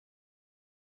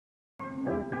The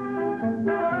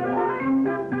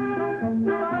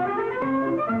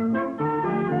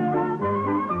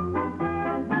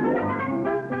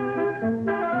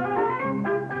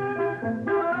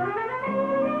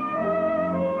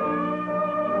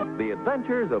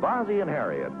Adventures of Ozzie and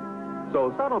Harriet.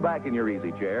 So settle back in your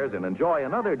easy chairs and enjoy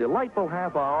another delightful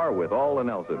half hour with all the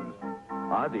Nelsons.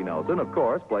 Ozzie Nelson, of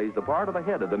course, plays the part of the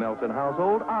head of the Nelson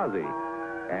household, Ozzie.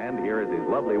 And here is his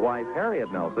lovely wife, Harriet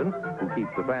Nelson, who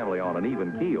keeps the family on an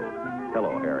even keel.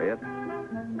 Hello, Harriet.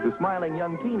 The smiling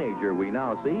young teenager we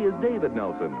now see is David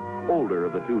Nelson, older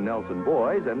of the two Nelson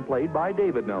boys and played by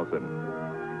David Nelson.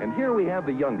 And here we have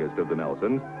the youngest of the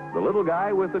Nelsons, the little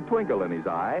guy with the twinkle in his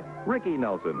eye, Ricky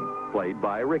Nelson, played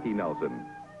by Ricky Nelson.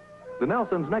 The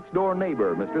Nelsons' next-door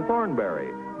neighbor, Mr.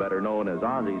 Thornberry, better known as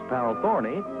Ozzie's pal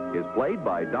Thorny, is played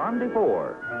by Don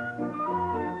DeFore.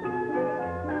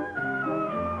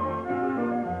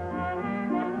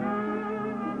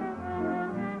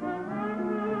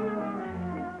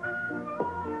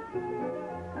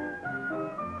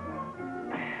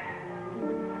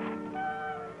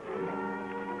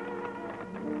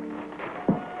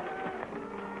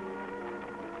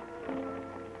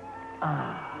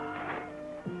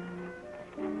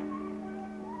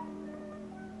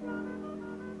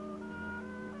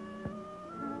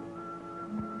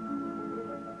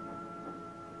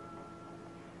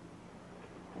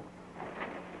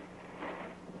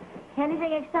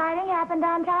 Anything exciting happened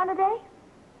downtown today?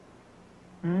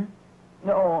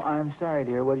 No, I'm sorry,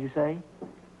 dear. What did you say?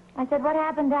 I said, what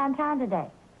happened downtown today?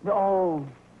 Oh,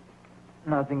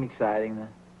 nothing exciting. The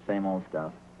same old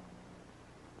stuff.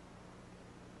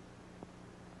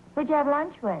 Who'd you have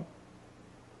lunch with?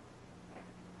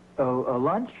 Oh,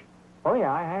 lunch? Oh,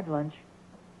 yeah, I had lunch.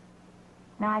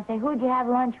 Now, I say, who'd you have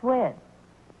lunch with?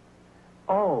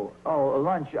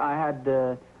 Lunch. I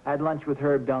had lunch with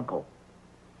Herb Dunkel.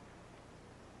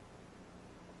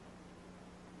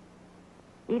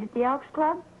 Eat at the Elks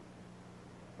Club?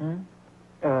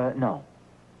 No.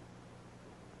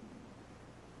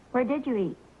 Where did you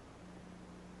eat?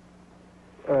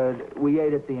 We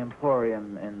ate at the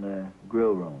Emporium in the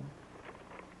grill room.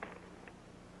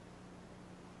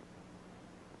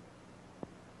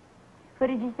 Who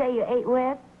did you say you ate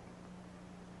with?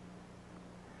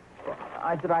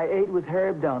 I said I ate with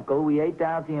Herb Dunkel. We ate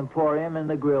down at the Emporium in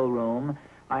the grill room.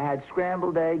 I had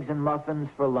scrambled eggs and muffins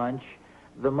for lunch.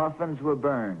 The muffins were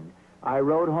burned. I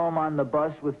rode home on the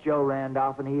bus with Joe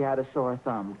Randolph, and he had a sore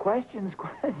thumb. Questions.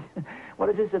 What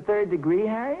is this, a third degree,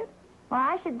 Harriet? Well,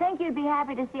 I should think you'd be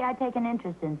happy to see I take an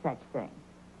interest in such things.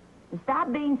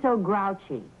 Stop being so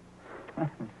grouchy.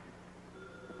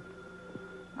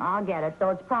 I'll get it, so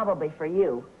it's probably for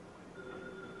you.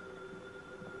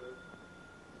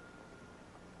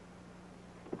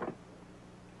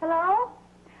 Hello?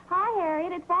 Hi,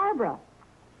 Harriet. It's Barbara.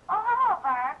 Oh, hello,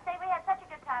 Barb. Say, we had such a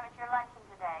good time at your luncheon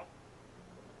today.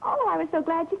 Oh, I was so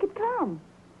glad you could come.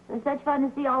 It was such fun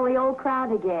to see all the old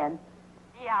crowd again.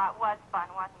 Yeah, it was fun,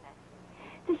 wasn't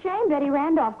it? It's a shame Betty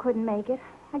Randolph couldn't make it.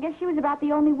 I guess she was about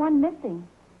the only one missing.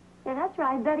 Yeah, that's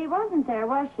right. Betty wasn't there,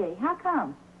 was she? How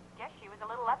come? Guess she was a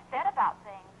little upset about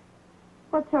things.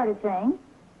 What sort of thing?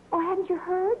 Oh, hadn't you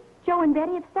heard? Joe and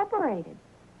Betty have separated.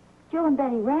 Joe and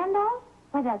Betty Randolph?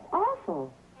 Why, that's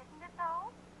awful. Isn't it,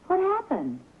 though? What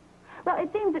happened? Well,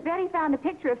 it seems that Betty found a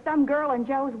picture of some girl in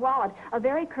Joe's wallet, a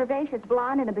very curvaceous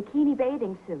blonde in a bikini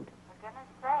bathing suit. For goodness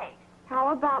sake.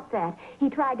 How about that? He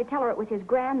tried to tell her it was his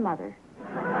grandmother.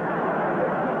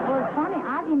 Well, it's funny.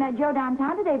 Ozzie met Joe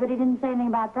downtown today, but he didn't say anything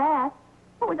about that.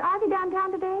 Oh, was Ozzie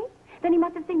downtown today? Then he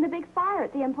must have seen the big fire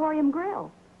at the Emporium Grill.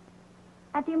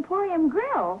 At the Emporium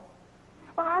Grill?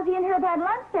 Well, Ozzie and Herb had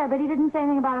lunch there, but he didn't say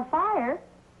anything about a fire.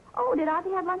 Oh, did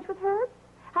Ozzie have lunch with Herb?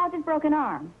 How's his broken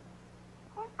arm?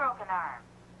 Who's broken arm?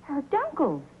 Herb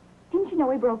Dunkel's. Didn't you know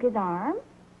he broke his arm?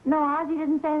 No, Ozzie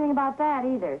didn't say anything about that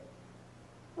either.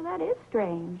 Well, that is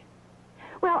strange.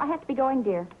 Well, I have to be going,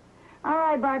 dear. All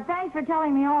right, Bart, thanks for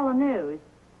telling me all the news.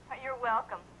 Oh, you're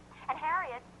welcome. And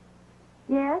Harriet.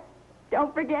 Yes?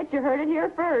 Don't forget you heard it here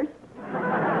first. All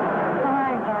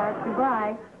right, Bart.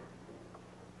 Goodbye.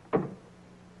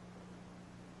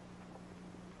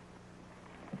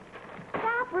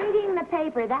 Stop reading the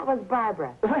paper. That was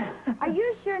Barbara. Are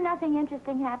you sure nothing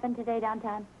interesting happened today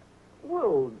downtown?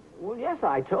 Well, yes,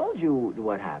 I told you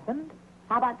what happened.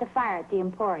 How about the fire at the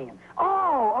Emporium?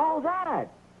 Oh, that.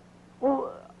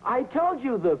 Well, I told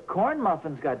you the corn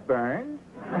muffins got burned.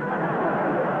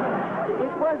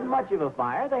 It wasn't much of a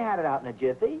fire. They had it out in a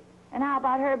jiffy. And how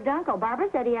about Herb Dunkel? Barbara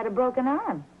said he had a broken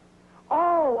arm.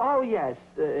 Oh, yes.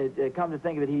 Come to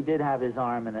think of it, he did have his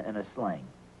arm in a sling.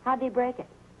 How'd he break it?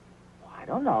 I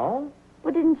don't know.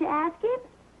 Well, didn't you ask him?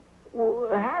 Well,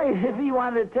 Harry, if he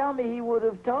wanted to tell me, he would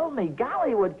have told me.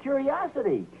 Golly, what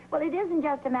curiosity. Well, it isn't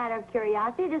just a matter of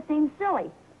curiosity. It just seems silly.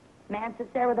 Man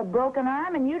sits there with a broken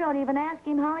arm, and you don't even ask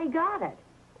him how he got it.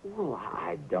 Well,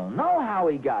 I don't know how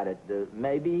he got it.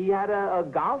 Maybe he had a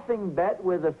golfing bet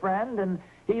with a friend, and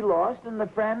he lost, and the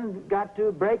friend got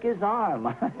to break his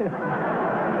arm.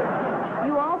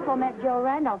 You also met Joe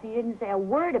Randolph. You didn't say a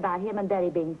word about him and Betty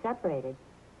being separated.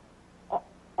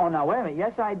 Oh, now, wait a minute.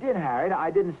 Yes, I did, Harriet. I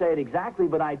didn't say it exactly,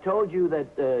 but I told you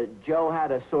that Joe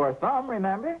had a sore thumb,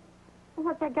 remember? Well,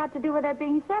 what's that got to do with their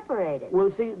being separated?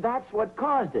 Well, see, that's what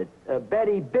caused it.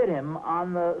 Betty bit him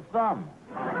on the thumb.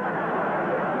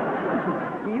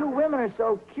 You women are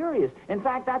so curious. In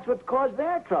fact, that's what caused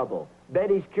their trouble.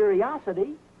 Betty's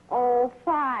curiosity. Oh,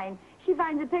 fine. She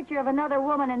finds a picture of another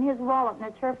woman in his wallet, and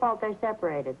it's her fault they're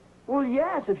separated. Well,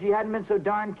 yes, if she hadn't been so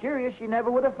darn curious, she never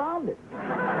would have found it.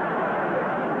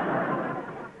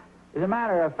 As a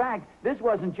matter of fact, this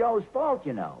wasn't Joe's fault,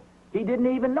 you know. He didn't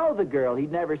even know the girl.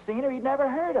 He'd never seen her. He'd never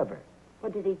heard of her.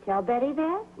 Well, did he tell Betty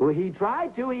that? Well, he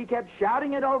tried to. He kept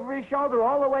shouting it over his shoulder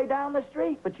all the way down the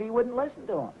street, but she wouldn't listen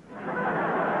to him.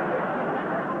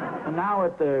 And now,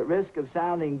 at the risk of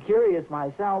sounding curious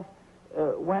myself,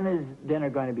 when is dinner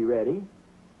going to be ready?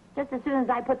 Just as soon as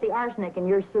I put the arsenic in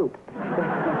your soup.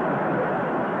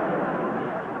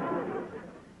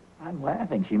 I'm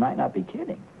laughing. She might not be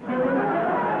kidding.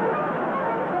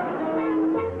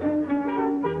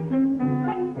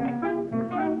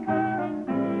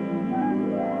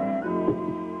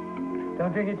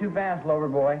 Don't drink it too fast, lover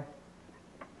boy.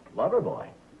 Lover boy?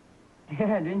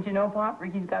 Yeah, didn't you know, Pop?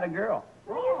 Ricky's got a girl.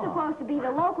 Are you supposed to be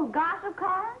the local gossip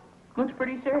column? Looks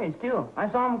pretty serious, too. I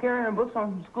saw him carrying her books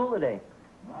home from school today.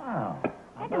 Wow.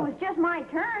 Heck, it was just my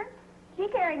turn. She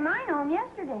carried mine home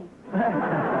yesterday.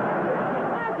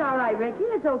 That's all right, Ricky.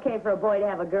 It's okay for a boy to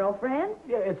have a girlfriend.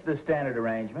 Yeah, it's the standard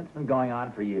arrangement. It's been going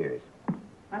on for years.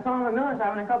 I saw him at Miller's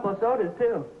having a couple of sodas,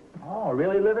 too. Oh,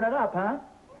 really living it up, huh?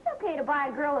 It's okay to buy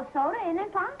a girl a soda, isn't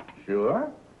it, Pop?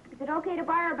 Sure. Is it okay to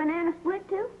buy her a banana split,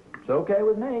 too? It's okay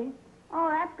with me. Oh,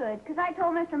 that's good, because I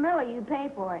told Mr. Miller you'd pay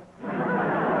for it. Well,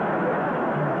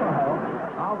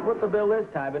 I'll foot the bill this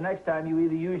time, but next time you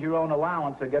either use your own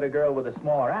allowance or get a girl with a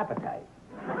smaller appetite.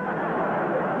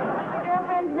 What's your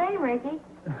girlfriend's name, Ricky?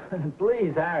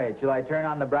 Please, Harriet, shall I turn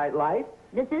on the bright light?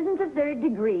 This isn't the third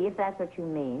degree, if that's what you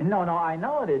mean. No, I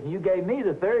know it isn't. You gave me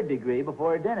the third degree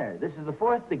before dinner. This is the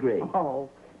fourth degree. Oh.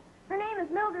 Her name is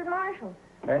Mildred Marshall.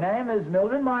 Her name is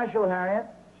Mildred Marshall, Harriet.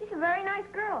 She's a very nice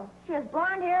girl. She has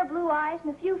blonde hair, blue eyes,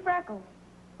 and a few freckles.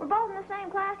 We're both in the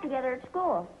same class together at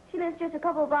school. She lives just a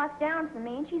couple of blocks down from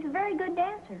me, and she's a very good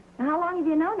dancer. Now, how long have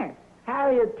you known her?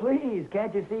 Harriet, please.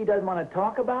 Can't you see he doesn't want to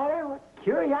talk about her? What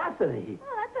curiosity.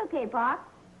 Oh, that's okay, Pop.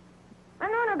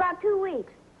 I've known her about 2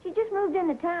 weeks. She just moved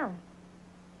into town.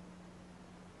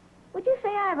 Would you say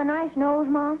I have a nice nose,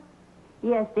 Mom?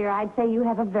 Yes, dear, I'd say you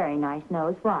have a very nice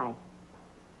nose. Why?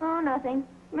 Oh, nothing.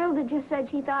 Mildred just said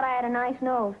she thought I had a nice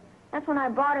nose. That's when I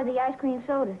bought her the ice cream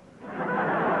soda.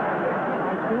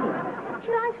 I see.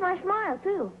 She likes my smile,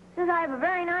 too. Says I have a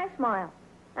very nice smile.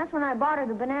 That's when I bought her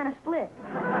the banana split.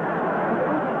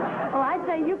 Oh, I'd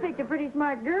say you picked a pretty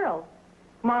smart girl.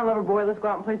 Come on, lover boy, let's go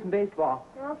out and play some baseball.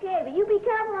 Okay, but you be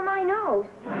careful of my nose.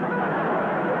 Well,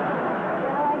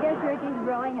 I guess Ricky's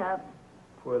growing up.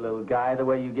 Poor little guy, the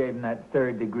way you gave him that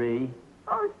third degree.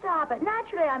 Oh, stop it.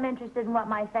 Naturally, I'm interested in what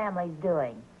my family's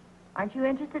doing. Aren't you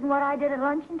interested in what I did at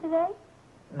luncheon today?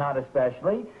 Not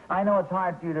especially. I know it's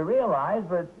hard for you to realize,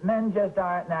 but men just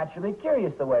aren't naturally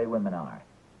curious the way women are.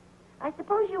 I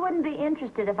suppose you wouldn't be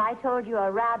interested if I told you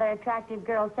a rather attractive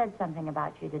girl said something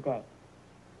about you today.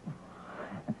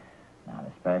 Not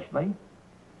especially.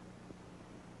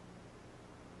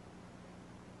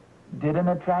 Did an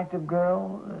attractive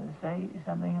girl say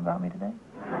something about me today?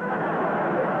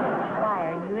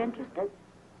 Why, are you interested?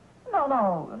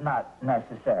 No, not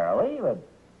necessarily, but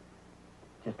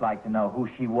just like to know who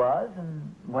she was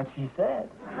and what she said.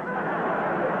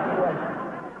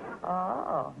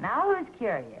 Oh, now who's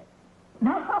curious?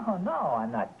 No,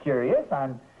 I'm not curious.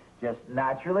 I'm just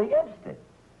naturally interested.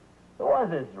 Who was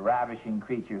this ravishing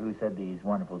creature who said these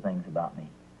wonderful things about me?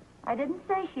 I didn't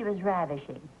say she was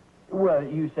ravishing. Well,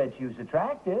 you said she was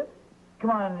attractive.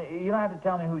 Come on, you don't have to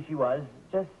tell me who she was.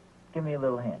 Just give me a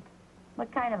little hint.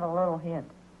 What kind of a little hint?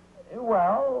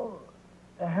 Well,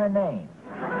 her name.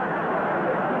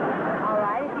 All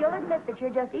right, if you'll admit that you're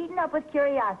just eaten up with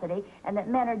curiosity and that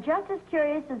men are just as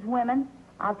curious as women,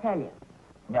 I'll tell you.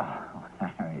 No,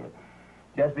 Harriet.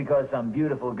 Just because some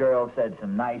beautiful girl said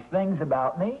some nice things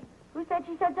about me. Who said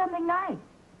she said something nice?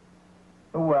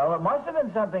 Well, it must have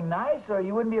been something nice, or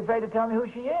you wouldn't be afraid to tell me who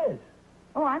she is.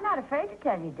 Oh, I'm not afraid to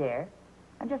tell you, dear.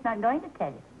 I'm just not going to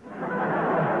tell you.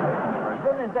 For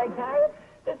goodness sakes, Harriet,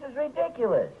 this is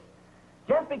ridiculous.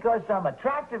 Just because some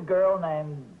attractive girl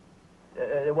named...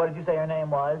 what did you say her name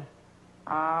was?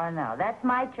 Oh, no, that's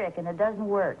my trick, and it doesn't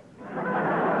work.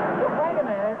 Well, wait a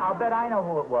minute. I'll bet I know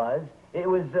who it was. It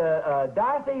was,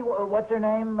 Dorothy... What's her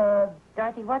name?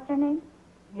 Dorothy, what's her name?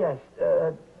 Yes,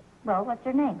 Well, what's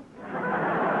her name?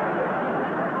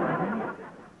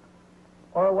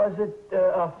 Or was it,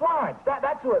 Florence?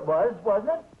 That's who it was,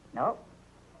 wasn't it? Nope.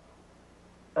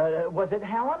 Was it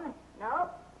Helen?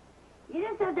 Nope. You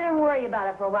just sit there and worry about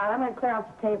it for a while. I'm going to clear off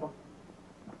the table.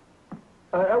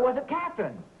 Was it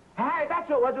Catherine? Harry, that's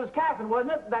who it was. It was Catherine,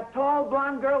 wasn't it? That tall,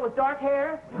 blonde girl with dark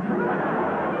hair?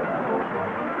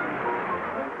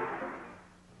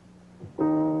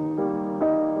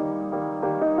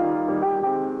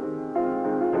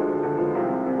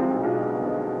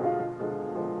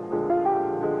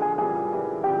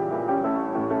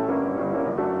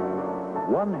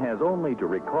 One has only to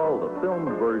recall the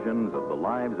filmed versions of the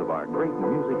lives of our great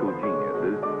musical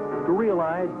geniuses to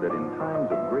realize that in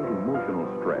times of great emotional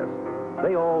stress,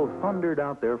 they all thundered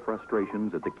out their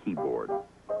frustrations at the keyboard.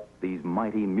 These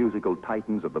mighty musical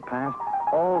titans of the past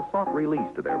all sought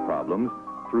release to their problems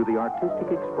through the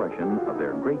artistic expression of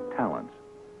their great talents.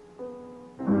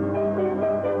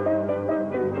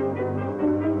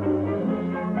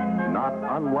 Not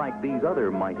unlike these other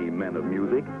mighty men of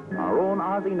music, our own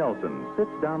Ozzie Nelson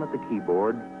sits down at the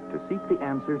keyboard to seek the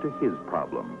answer to his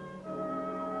problem.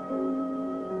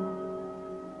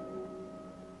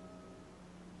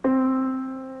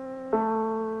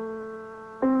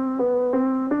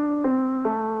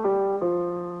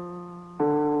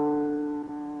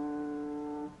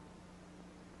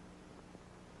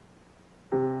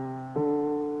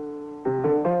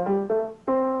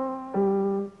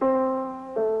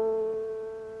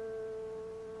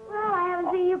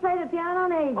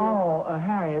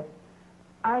 Harriet,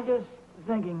 I was just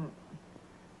thinking,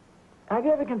 have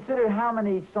you ever considered how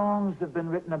many songs have been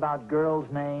written about girls'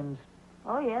 names?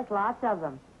 Oh, yes, lots of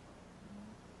them.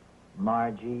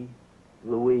 Margie,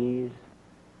 Louise,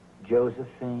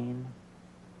 Josephine,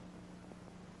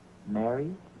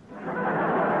 Mary? Yes,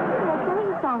 there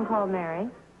was a song called Mary.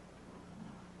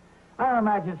 I don't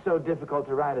imagine it's so difficult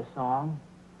to write a song.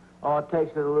 All it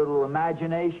takes is a little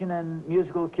imagination and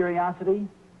musical curiosity.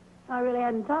 I really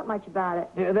hadn't thought much about it.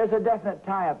 Yeah, there's a definite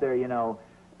tie-up there, you know.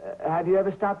 Have you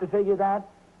ever stopped to figure that?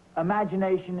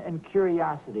 Imagination and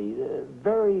curiosity,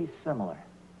 very similar.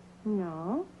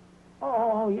 No.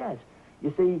 Oh, yes.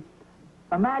 You see,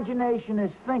 imagination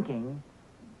is thinking,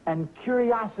 and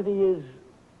curiosity is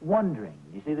wondering.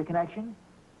 You see the connection?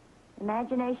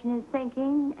 Imagination is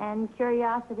thinking, and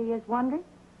curiosity is wondering?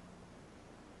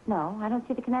 No, I don't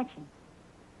see the connection.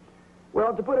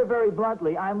 Well, to put it very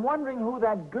bluntly, I'm wondering who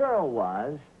that girl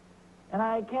was, and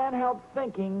I can't help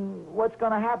thinking what's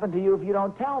going to happen to you if you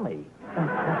don't tell me.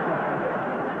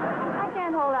 I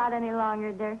can't hold out any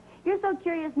longer, dear. You're so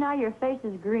curious now your face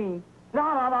is green. No.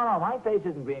 My face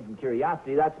isn't green from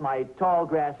curiosity. That's my tall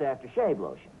grass aftershave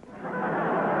lotion.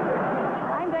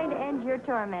 I'm going to end your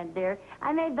torment, dear.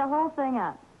 I made the whole thing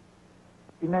up.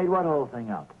 You made what whole thing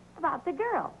up? About the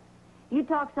girl. You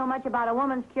talk so much about a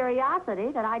woman's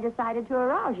curiosity that I decided to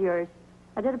arouse yours.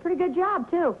 I did a pretty good job,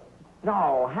 too.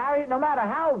 No, Harriet, no matter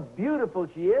how beautiful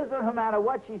she is, or no matter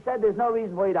what she said, there's no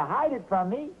reason for you to hide it from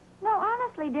me. No,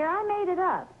 honestly, dear, I made it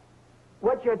up.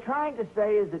 What you're trying to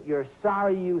say is that you're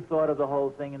sorry you thought of the whole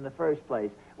thing in the first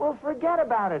place. Well, forget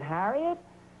about it, Harriet.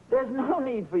 There's no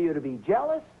need for you to be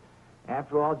jealous.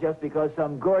 After all, just because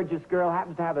some gorgeous girl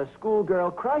happens to have a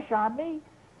schoolgirl crush on me.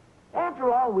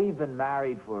 After all, we've been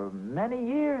married for many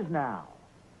years now.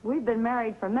 We've been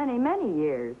married for many, many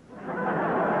years.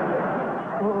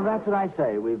 Well, that's what I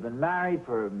say. We've been married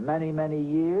for many, many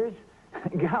years.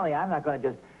 Golly, I'm not going to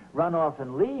just run off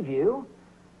and leave you.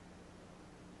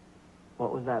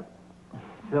 What was that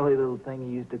silly little thing you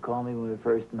used to call me when we were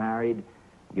first married?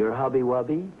 Your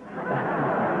hubby-wubby?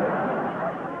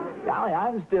 Golly,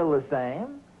 I'm still the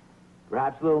same.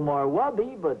 Perhaps a little more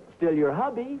wubby, but still your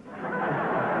hubby.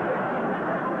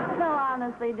 No,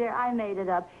 honestly, dear, I made it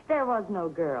up. There was no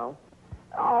girl.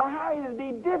 Oh, Harry, it'd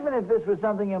be different if this was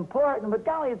something important, but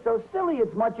golly, it's so silly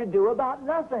it's much ado about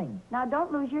nothing. Now,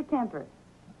 don't lose your temper.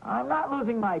 I'm not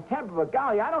losing my temper, but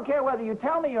golly, I don't care whether you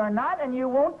tell me or not, and you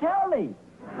won't tell me.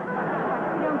 You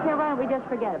don't care, why don't we just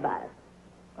forget about it?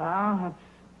 Well, that's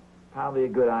probably a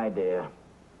good idea.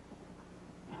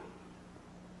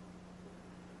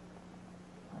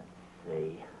 Let's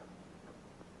see.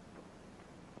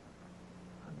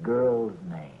 A girl's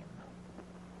name.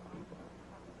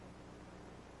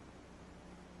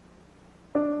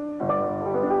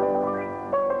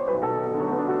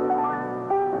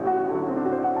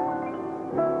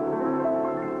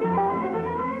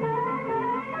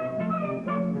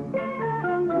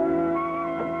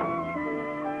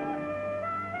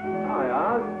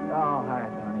 Oh, hi,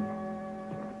 Tony.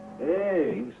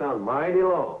 Hey, you sound mighty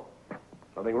low.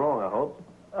 Something wrong, I hope.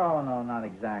 Oh, no, not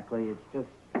exactly. It's just,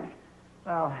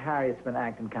 well, Harriet's been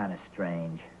acting kind of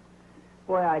strange.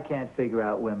 Boy, I can't figure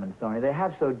out women, Thorny. They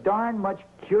have so darn much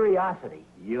curiosity.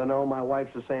 You know, my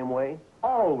wife's the same way.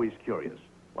 Always curious.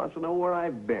 Wants to know where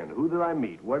I've been, who did I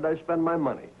meet, where did I spend my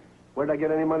money, where did I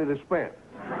get any money to spend.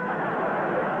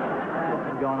 That's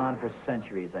been going on for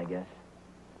centuries, I guess.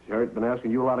 Has Harriet been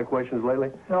asking you a lot of questions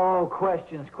lately? Oh,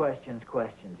 questions.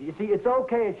 You see, it's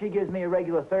okay if she gives me a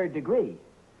regular third degree.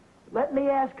 Let me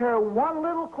ask her one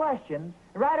little question.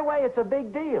 Right away, it's a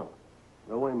big deal.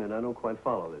 No, wait a minute. I don't quite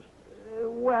follow this.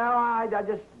 Well, I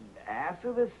just asked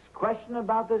her this question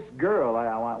about this girl.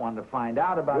 I wanted to find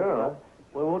out about. Girl?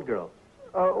 Well, what girl?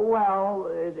 Well,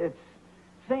 it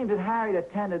seems that Harriet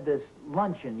attended this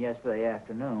luncheon yesterday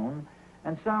afternoon,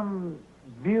 and some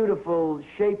beautiful,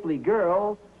 shapely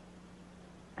girl...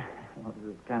 Well,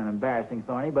 this is kind of embarrassing,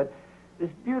 Thorny, but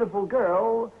this beautiful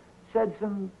girl said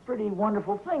some pretty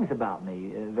wonderful things about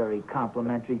me, very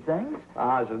complimentary things.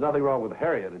 There's nothing wrong with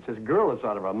Harriet. It's this girl that's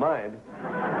out of her mind.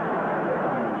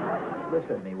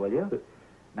 Listen to me, will you?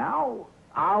 Now,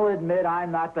 I'll admit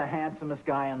I'm not the handsomest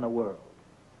guy in the world.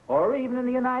 Or even in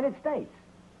the United States.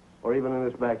 Or even in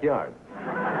this backyard.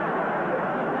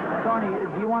 Tony,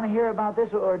 do you want to hear about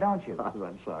this or don't you?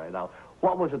 I'm sorry. Now,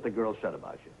 what was it the girl said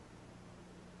about you?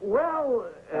 Well...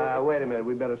 wait a minute.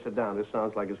 We better sit down. This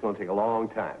sounds like it's going to take a long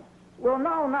time. Well,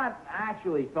 no, not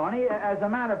actually, Thorny. As a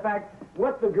matter of fact,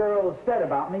 what the girl said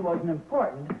about me wasn't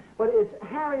important, but it's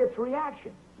Harriet's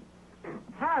reaction.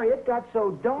 Harriet got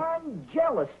so darn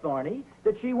jealous, Thorny,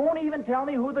 that she won't even tell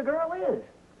me who the girl is.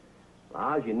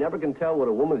 Oz, you never can tell what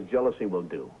a woman's jealousy will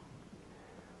do.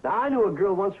 Now, I knew a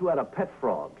girl once who had a pet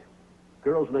frog.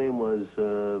 Girl's name was,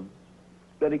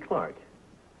 Betty Clark.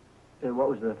 What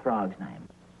was the frog's name?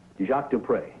 Jacques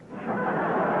Dupre.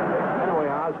 Anyway,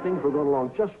 Oz, things were going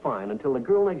along just fine until the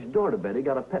girl next door to Betty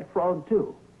got a pet frog,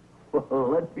 too.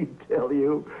 Well, let me tell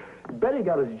you, Betty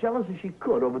got as jealous as she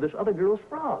could over this other girl's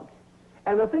frog.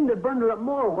 And the thing that burned her up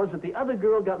more was that the other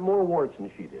girl got more warts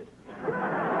than she did.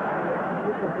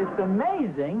 It's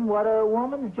amazing what a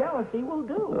woman's jealousy will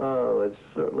do. Oh, it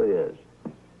certainly is.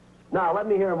 Now, let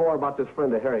me hear more about this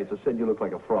friend of Harriet's that said you look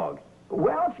like a frog.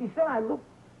 Well, she said I look...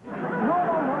 No.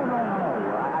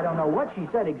 I don't know what she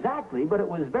said exactly, but it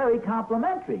was very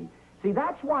complimentary. See,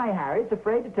 that's why Harriet's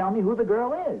afraid to tell me who the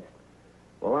girl is.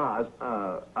 Well, Oz,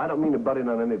 I don't mean to butt in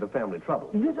on any of the family trouble.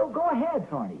 You just go ahead,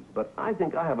 Thorny. But I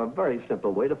think I have a very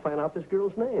simple way to find out this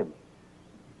girl's name.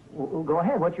 Well, go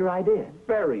ahead. What's your idea?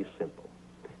 Very simple.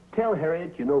 Tell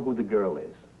Harriet you know who the girl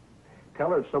is.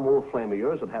 Tell her it's some old flame of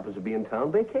yours that happens to be in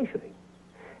town vacationing.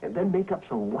 And then make up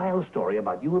some wild story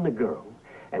about you and the girl.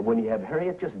 And when you have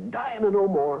Harriet just dying to know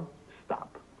more,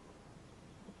 stop.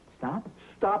 Stop?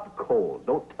 Stop cold.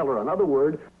 Don't tell her another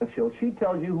word until she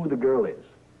tells you who the girl is.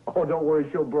 Oh, don't worry,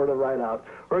 she'll burn it right out.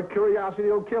 Her curiosity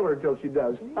will kill her until she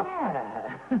does.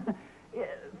 Yeah.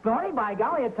 Thorny, by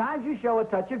golly, at times you show a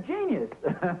touch of genius.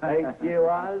 Thank you,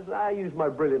 Oz. I use my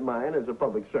brilliant mind as a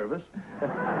public service.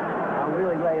 I'm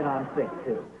really laying on thick,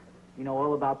 too. You know,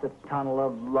 all about the tunnel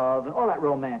of love, all that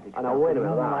romantic stuff. Now, wait a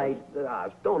minute, Moonlight.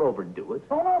 Oz, don't overdo it.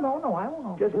 Oh, no, I won't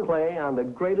overdo Just play on the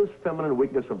greatest feminine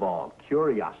weakness of all,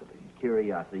 curiosity.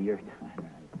 Curiosity, you're...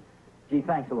 Gee,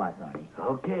 thanks a lot, Thorny.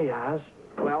 Okay, Oz.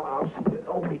 Well,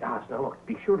 oh, wait, Oz, now look,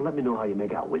 be sure to let me know how you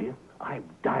make out, will you? I'm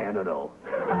dying to know.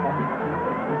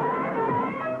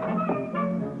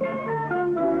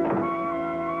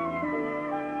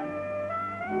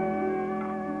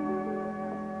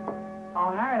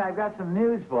 Oh, Harriet, I've got some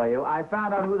news for you. I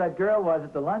found out who that girl was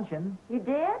at the luncheon. You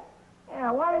did?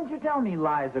 Yeah, why didn't you tell me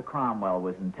Liza Cromwell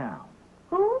was in town?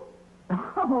 Who?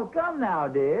 Oh, come now,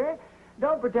 dear.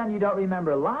 Don't pretend you don't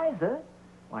remember Liza.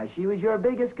 Why, she was your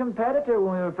biggest competitor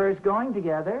when we were first going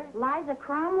together. Liza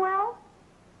Cromwell?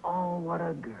 Oh, what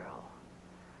a girl.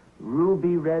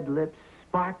 Ruby red lips,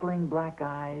 sparkling black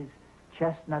eyes,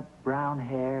 chestnut brown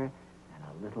hair, and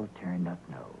a little turned-up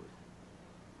nose.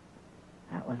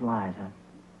 That was Liza.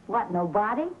 What,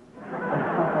 nobody?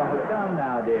 Oh, come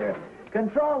now, dear.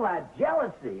 Control that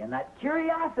jealousy and that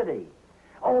curiosity.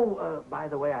 Oh, by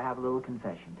the way, I have a little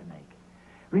confession to make.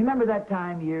 Remember that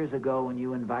time years ago when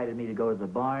you invited me to go to the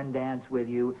barn dance with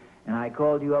you, and I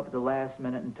called you up at the last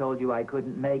minute and told you I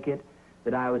couldn't make it,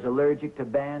 that I was allergic to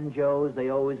banjos? They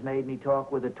always made me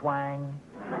talk with a twang.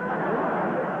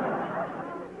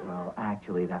 Well,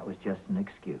 actually, that was just an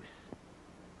excuse.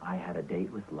 I had a date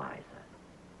with Liza.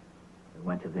 We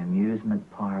went to the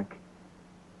amusement park.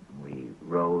 We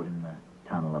rode in the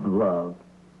tunnel of love.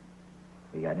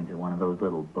 We got into one of those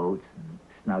little boats and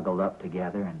snuggled up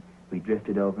together, and We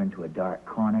drifted over into a dark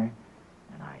corner,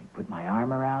 and I put my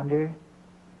arm around her,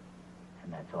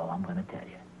 and that's all I'm going to tell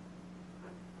you.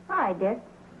 All right, Dick.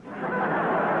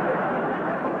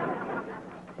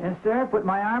 Yes, sir. Put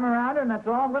my arm around her, and that's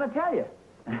all I'm going to tell you.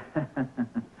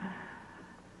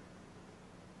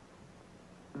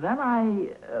 Then I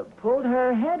pulled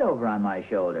her head over on my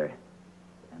shoulder,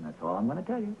 and that's all I'm going to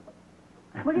tell you.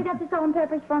 Will you get the salt and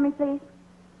peppers for me, please?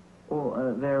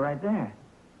 Oh, they're right there.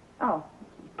 Oh.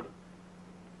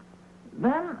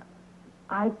 Then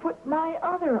I put my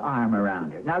other arm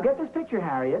around her. Now, get this picture,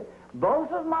 Harriet.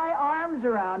 Both of my arms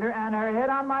around her and her head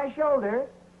on my shoulder,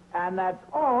 and that's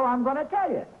all I'm going to tell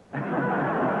you.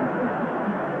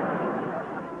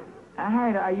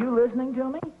 Harriet, are you listening to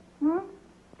me? Hmm?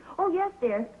 Oh, yes,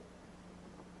 dear.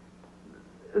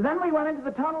 Then we went into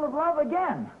the tunnel of love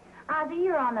again. Ozzie,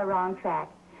 you're on the wrong track.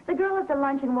 The girl at the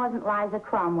luncheon wasn't Liza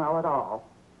Cromwell at all.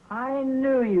 I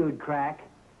knew you'd crack.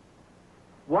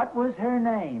 What was her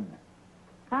name?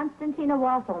 Constantina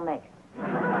Wasselmix.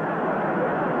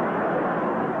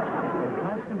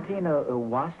 Constantina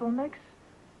Wasselmix?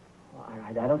 Well,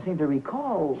 I don't seem to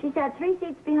recall. She sat 3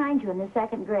 seats behind you in the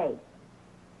second grade.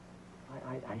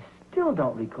 I still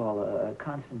don't recall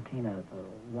Constantina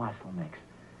Wasselmix.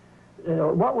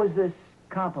 What was this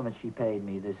compliment she paid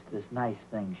me, this nice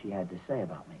thing she had to say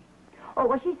about me? Oh,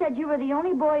 well, she said you were the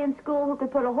only boy in school who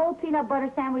could put a whole peanut butter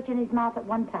sandwich in his mouth at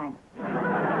one time.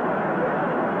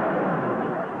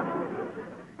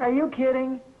 Are you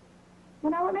kidding?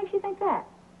 Well, now, what makes you think that?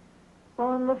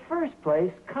 Well, in the first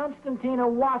place, Constantina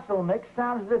Wasselmix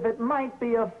sounds as if it might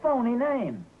be a phony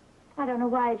name. I don't know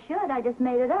why it should. I just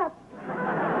made it up.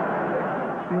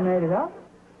 You made it up?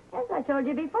 Yes, I told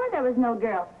you before there was no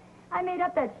girl. I made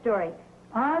up that story.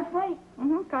 Honestly?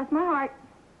 Mm-hmm, cross my heart.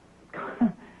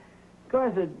 Of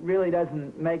course, it really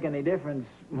doesn't make any difference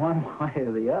one way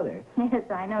or the other. Yes,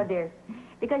 I know, dear.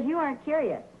 Because you aren't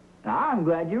curious. I'm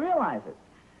glad you realize it.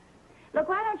 Look,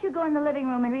 why don't you go in the living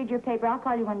room and read your paper? I'll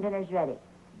call you when dinner's ready.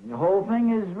 The whole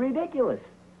thing is ridiculous.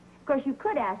 Of course, you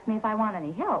could ask me if I want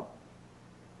any help.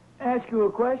 Ask you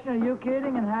a question, are you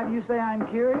kidding, and have you say I'm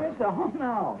curious? Oh,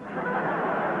 no.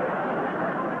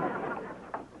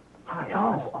 Hi,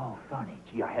 Oh, funny.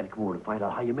 Gee, I had to come over to find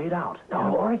out how you made out.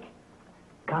 No, Oric.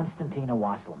 Constantina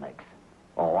Wasselmix.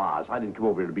 Oh, Oz, I didn't come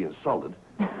over here to be insulted.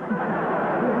 Who's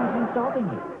insulting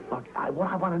you? Look, what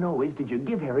I want to know is, did you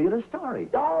give Harriet a story?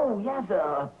 Oh, yes,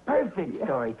 a perfect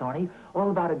story, Thorny.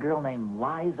 All about a girl named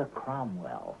Liza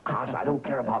Cromwell. Oz, I don't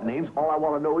care about names. All I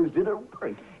want to know is, did it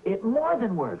work? It more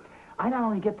than worked. I not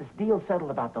only get this deal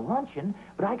settled about the luncheon,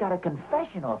 but I got a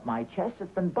confession off my chest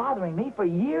that's been bothering me for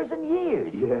years and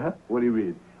years. Yeah? What do you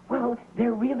mean? Well,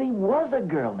 there really was a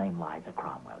girl named Liza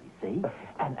Cromwell, you see.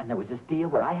 And there was this deal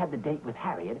where I had the date with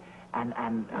Harriet, and... Go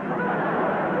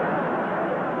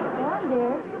on,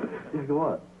 dear. Yeah, go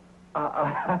on.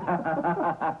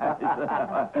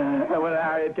 When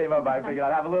Harriet came up, I figured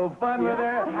I'd have a little fun with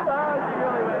her. Oh, she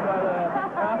really went by that.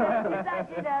 Yes, I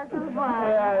did have some fun.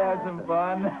 Yeah, I had some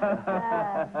fun.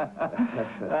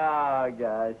 Oh,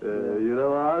 gosh. You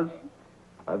know, Oz,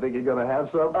 I think you're going to have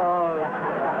some. Oh.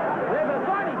 Listen,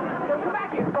 Barney, come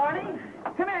back here, Barney.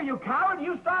 Come here, you coward.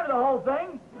 You started the whole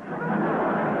thing.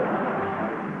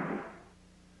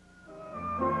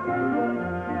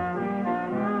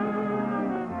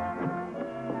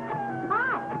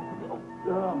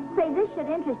 Say, this should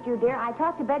interest you, dear. I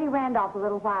talked to Betty Randolph a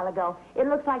little while ago. It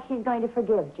looks like she's going to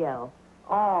forgive Joe.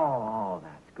 Oh,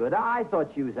 that's good. I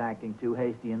thought she was acting too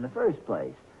hasty in the first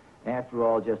place. After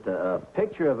all, just a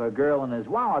picture of a girl in his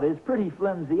wallet is pretty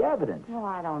flimsy evidence. Well,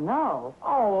 I don't know.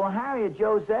 Oh, well, Harriet,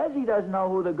 Joe says he doesn't know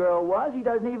who the girl was. He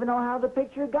doesn't even know how the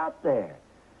picture got there.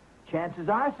 Chances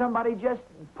are somebody just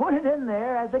put it in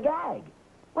there as a gag.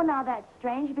 Well, now, that's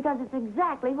strange because it's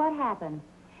exactly what happened.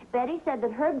 Betty said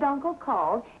that Herb Dunkel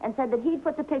called and said that he'd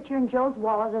put the picture in Joe's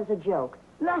wallet as a joke.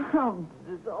 No,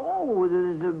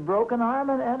 there's a broken arm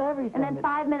and everything. And then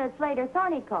 5 minutes later,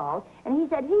 Thorny called, and he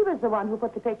said he was the one who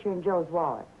put the picture in Joe's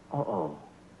wallet. Uh-oh.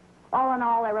 All in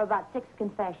all, there were about 6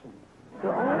 confessions.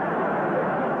 Oh,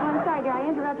 I'm sorry, dear, I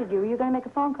interrupted you. Were you going to make a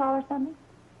phone call or something?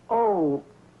 Oh,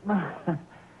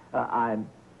 I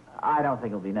don't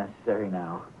think it'll be necessary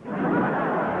now.